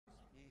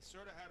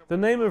The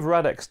name of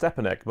Radek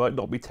Stepanek might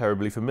not be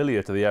terribly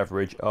familiar to the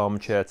average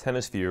armchair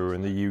tennis viewer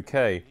in the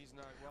UK.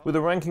 With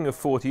a ranking of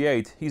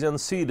 48, he's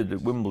unseeded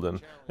at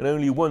Wimbledon and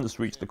only once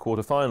reached the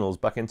quarter-finals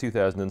back in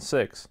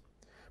 2006.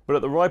 But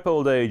at the ripe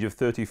old age of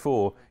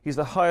 34, he's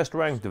the highest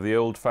ranked of the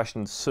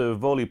old-fashioned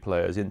serve-volley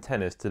players in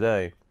tennis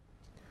today.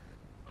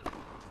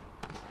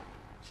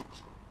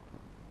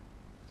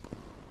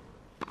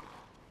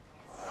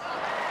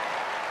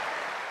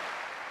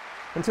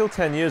 Until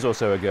 10 years or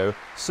so ago,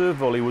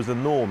 serve-volley was the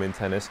norm in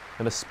tennis,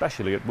 and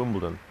especially at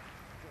Wimbledon.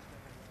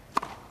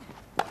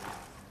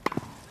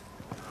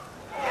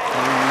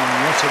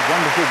 That's a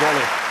wonderful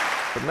volley.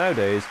 But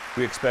nowadays,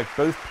 we expect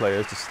both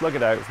players to slug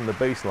it out from the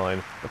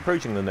baseline,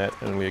 approaching the net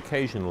only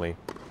occasionally.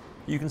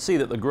 You can see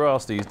that the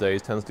grass these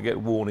days tends to get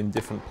worn in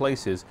different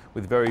places,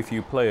 with very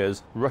few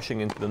players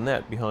rushing into the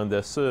net behind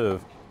their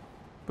serve.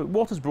 But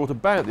what has brought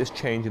about this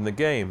change in the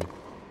game?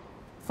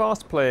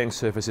 Fast-playing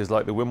surfaces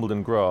like the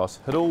Wimbledon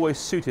grass had always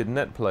suited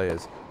net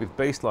players, with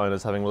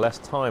baseliners having less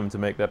time to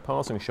make their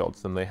passing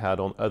shots than they had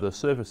on other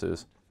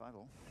surfaces.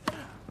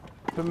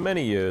 For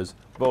many years,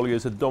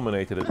 volleyers had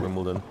dominated at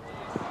Wimbledon.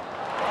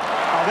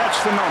 Oh, that's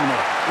phenomenal.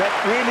 That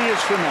really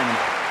is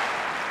phenomenal.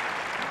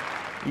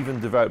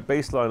 Even devout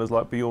baseliners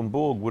like Bjorn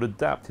Borg would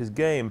adapt his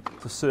game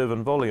to serve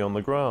and volley on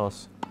the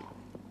grass.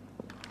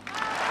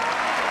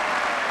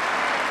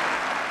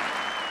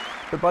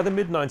 But by the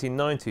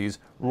mid-1990s,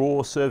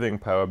 raw serving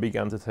power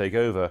began to take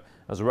over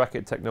as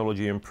racket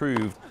technology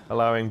improved,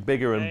 allowing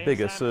bigger and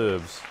bigger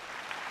serves.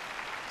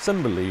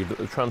 Some believe that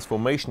the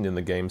transformation in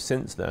the game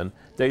since then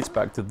dates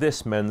back to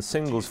this men's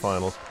singles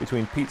final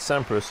between Pete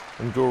Sampras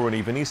and Goran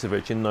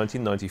Ivanisevic in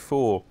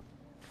 1994.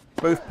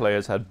 Both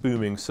players had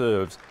booming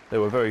serves,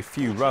 there were very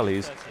few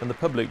rallies, and the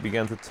public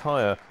began to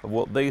tire of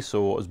what they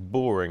saw as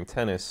boring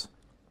tennis.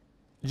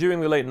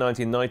 During the late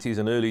 1990s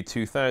and early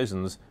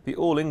 2000s, the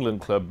All England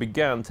club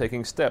began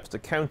taking steps to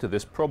counter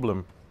this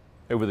problem.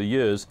 Over the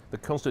years, the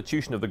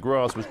constitution of the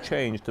grass was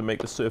changed to make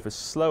the surface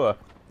slower,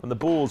 and the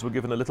balls were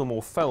given a little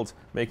more felt,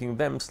 making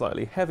them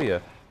slightly heavier.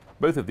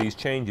 Both of these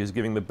changes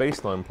giving the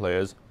baseline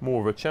players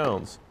more of a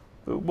chance.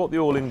 But what the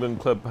All England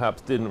club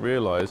perhaps didn't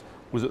realise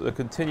was that the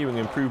continuing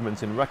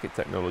improvements in racket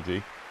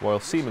technology, while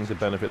seeming to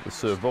benefit the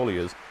serve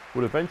volleyers,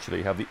 would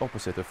eventually have the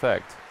opposite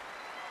effect.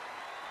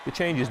 The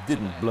changes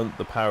didn't blunt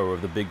the power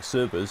of the big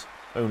servers.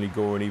 Only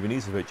Goran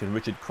Ivanisevic and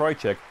Richard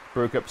Krajicek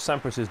broke up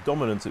Sampras'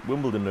 dominance at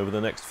Wimbledon over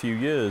the next few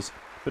years,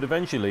 but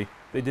eventually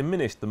they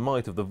diminished the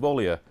might of the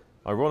volleyer,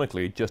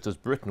 ironically just as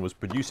Britain was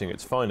producing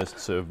its finest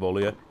serve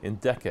volleyer in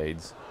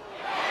decades.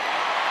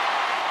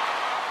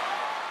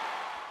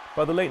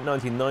 By the late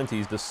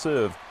 1990s, the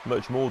serve,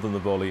 much more than the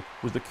volley,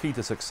 was the key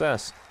to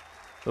success.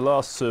 The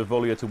last serve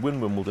volleyer to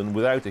win Wimbledon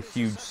without a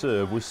huge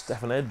serve was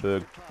Stefan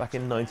Edberg back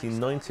in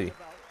 1990.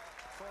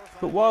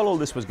 But while all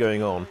this was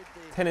going on,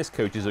 tennis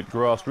coaches at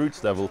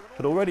grassroots level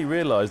had already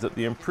realised that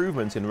the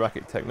improvements in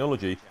racket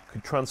technology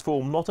could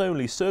transform not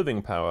only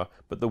serving power,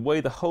 but the way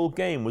the whole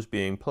game was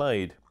being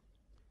played.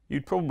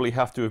 You'd probably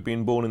have to have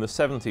been born in the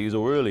 70s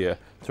or earlier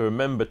to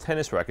remember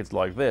tennis rackets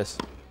like this.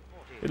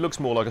 It looks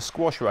more like a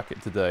squash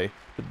racket today,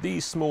 but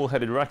these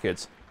small-headed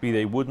rackets, be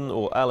they wooden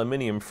or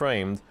aluminium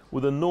framed, were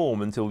the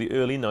norm until the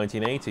early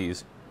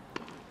 1980s.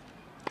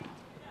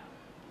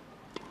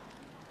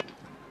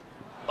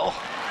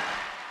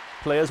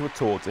 Players were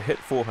taught to hit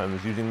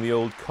forehands using the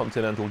old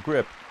continental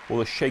grip, or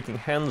the shaking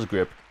hands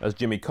grip, as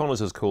Jimmy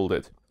Connors has called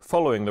it,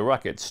 following the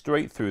racket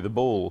straight through the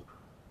ball.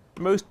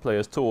 Most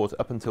players taught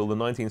up until the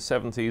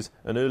 1970s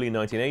and early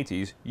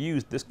 1980s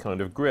used this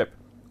kind of grip,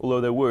 although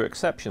there were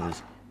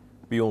exceptions.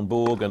 Bjorn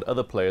Borg and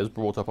other players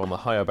brought up on the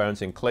higher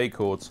bouncing clay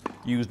courts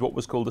used what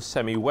was called a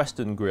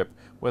semi-western grip,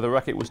 where the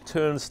racket was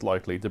turned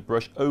slightly to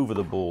brush over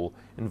the ball,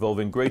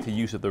 involving greater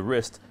use of the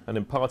wrist and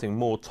imparting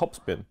more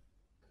topspin.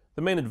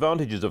 The main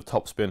advantages of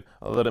topspin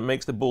are that it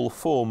makes the ball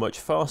fall much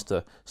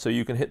faster, so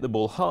you can hit the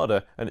ball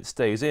harder and it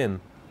stays in,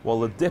 while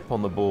the dip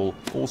on the ball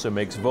also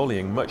makes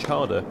volleying much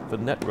harder for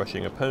net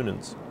rushing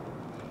opponents.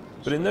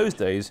 But in those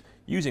days,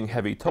 using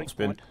heavy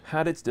topspin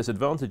had its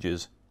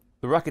disadvantages.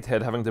 The racket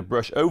head having to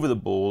brush over the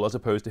ball as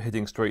opposed to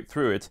hitting straight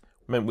through it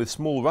meant with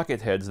small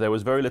racket heads there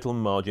was very little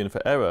margin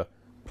for error.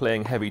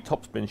 Playing heavy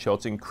topspin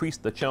shots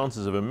increased the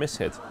chances of a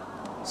mishit.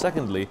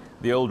 Secondly,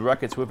 the old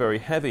rackets were very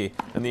heavy,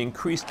 and the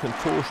increased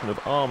contortion of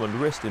arm and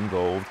wrist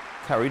involved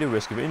carried a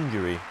risk of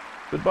injury.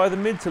 But by the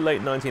mid to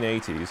late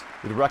 1980s,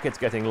 with rackets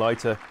getting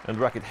lighter and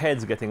racket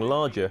heads getting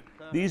larger,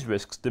 these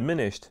risks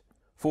diminished.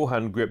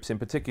 Forehand grips in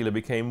particular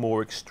became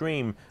more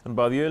extreme, and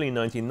by the early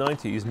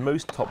 1990s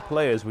most top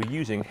players were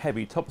using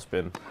heavy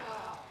topspin.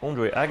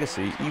 Andre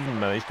Agassi even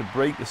managed to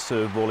break the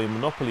serve-volley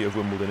monopoly of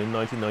Wimbledon in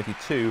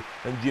 1992,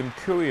 and Jim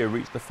Courier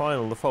reached the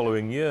final the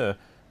following year,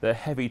 their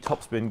heavy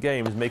topspin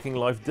games making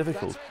life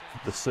difficult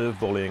for the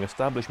serve-volleying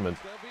establishment.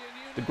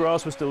 The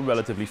grass was still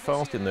relatively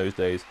fast in those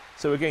days,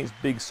 so against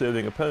big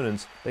serving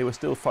opponents they were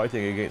still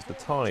fighting against the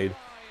tide,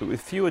 but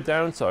with fewer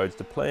downsides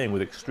to playing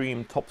with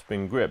extreme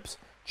topspin grips,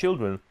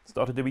 children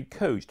started to be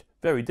coached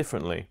very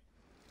differently.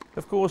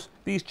 Of course,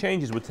 these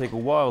changes would take a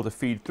while to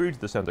feed through to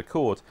the centre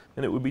court,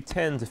 and it would be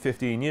 10 to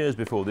 15 years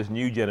before this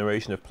new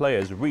generation of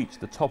players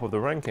reached the top of the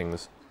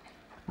rankings.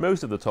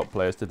 Most of the top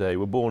players today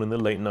were born in the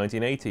late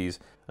 1980s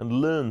and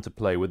learned to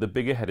play with the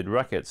bigger-headed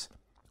rackets.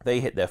 They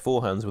hit their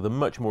forehands with a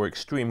much more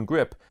extreme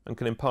grip and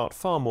can impart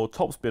far more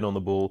topspin on the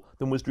ball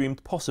than was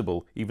dreamed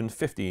possible even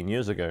 15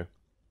 years ago.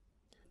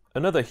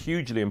 Another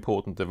hugely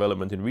important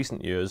development in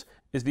recent years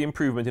is the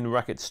improvement in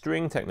racket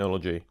string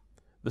technology.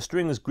 The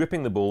strings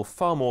gripping the ball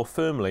far more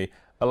firmly,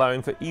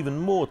 allowing for even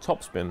more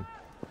topspin.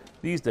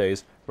 These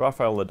days,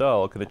 Rafael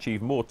Nadal can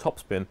achieve more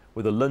topspin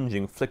with a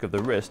lunging flick of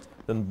the wrist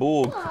than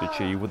Borg could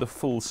achieve with a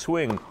full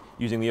swing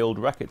using the old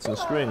rackets and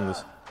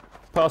strings.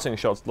 Passing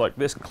shots like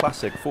this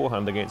classic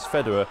forehand against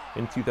Federer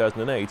in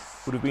 2008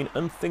 would have been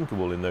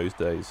unthinkable in those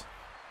days.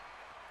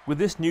 With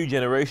this new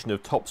generation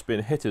of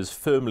topspin hitters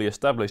firmly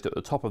established at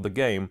the top of the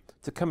game,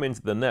 to come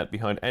into the net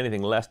behind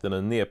anything less than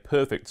a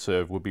near-perfect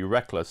serve would be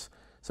reckless.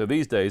 So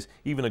these days,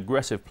 even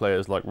aggressive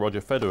players like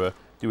Roger Federer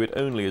do it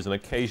only as an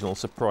occasional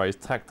surprise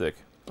tactic,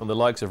 and the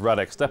likes of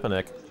Radek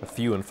Stepanek are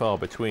few and far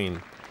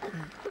between.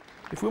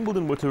 If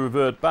Wimbledon were to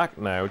revert back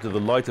now to the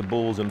lighter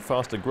balls and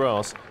faster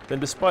grass, then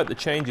despite the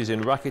changes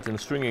in racket and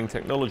stringing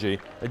technology,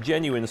 a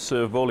genuine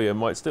serve-volleyer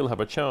might still have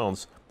a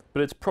chance,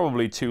 but it's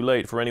probably too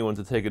late for anyone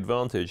to take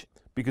advantage,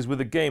 because with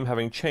the game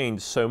having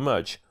changed so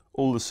much,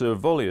 all the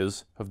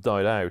serve-volleyers have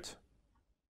died out.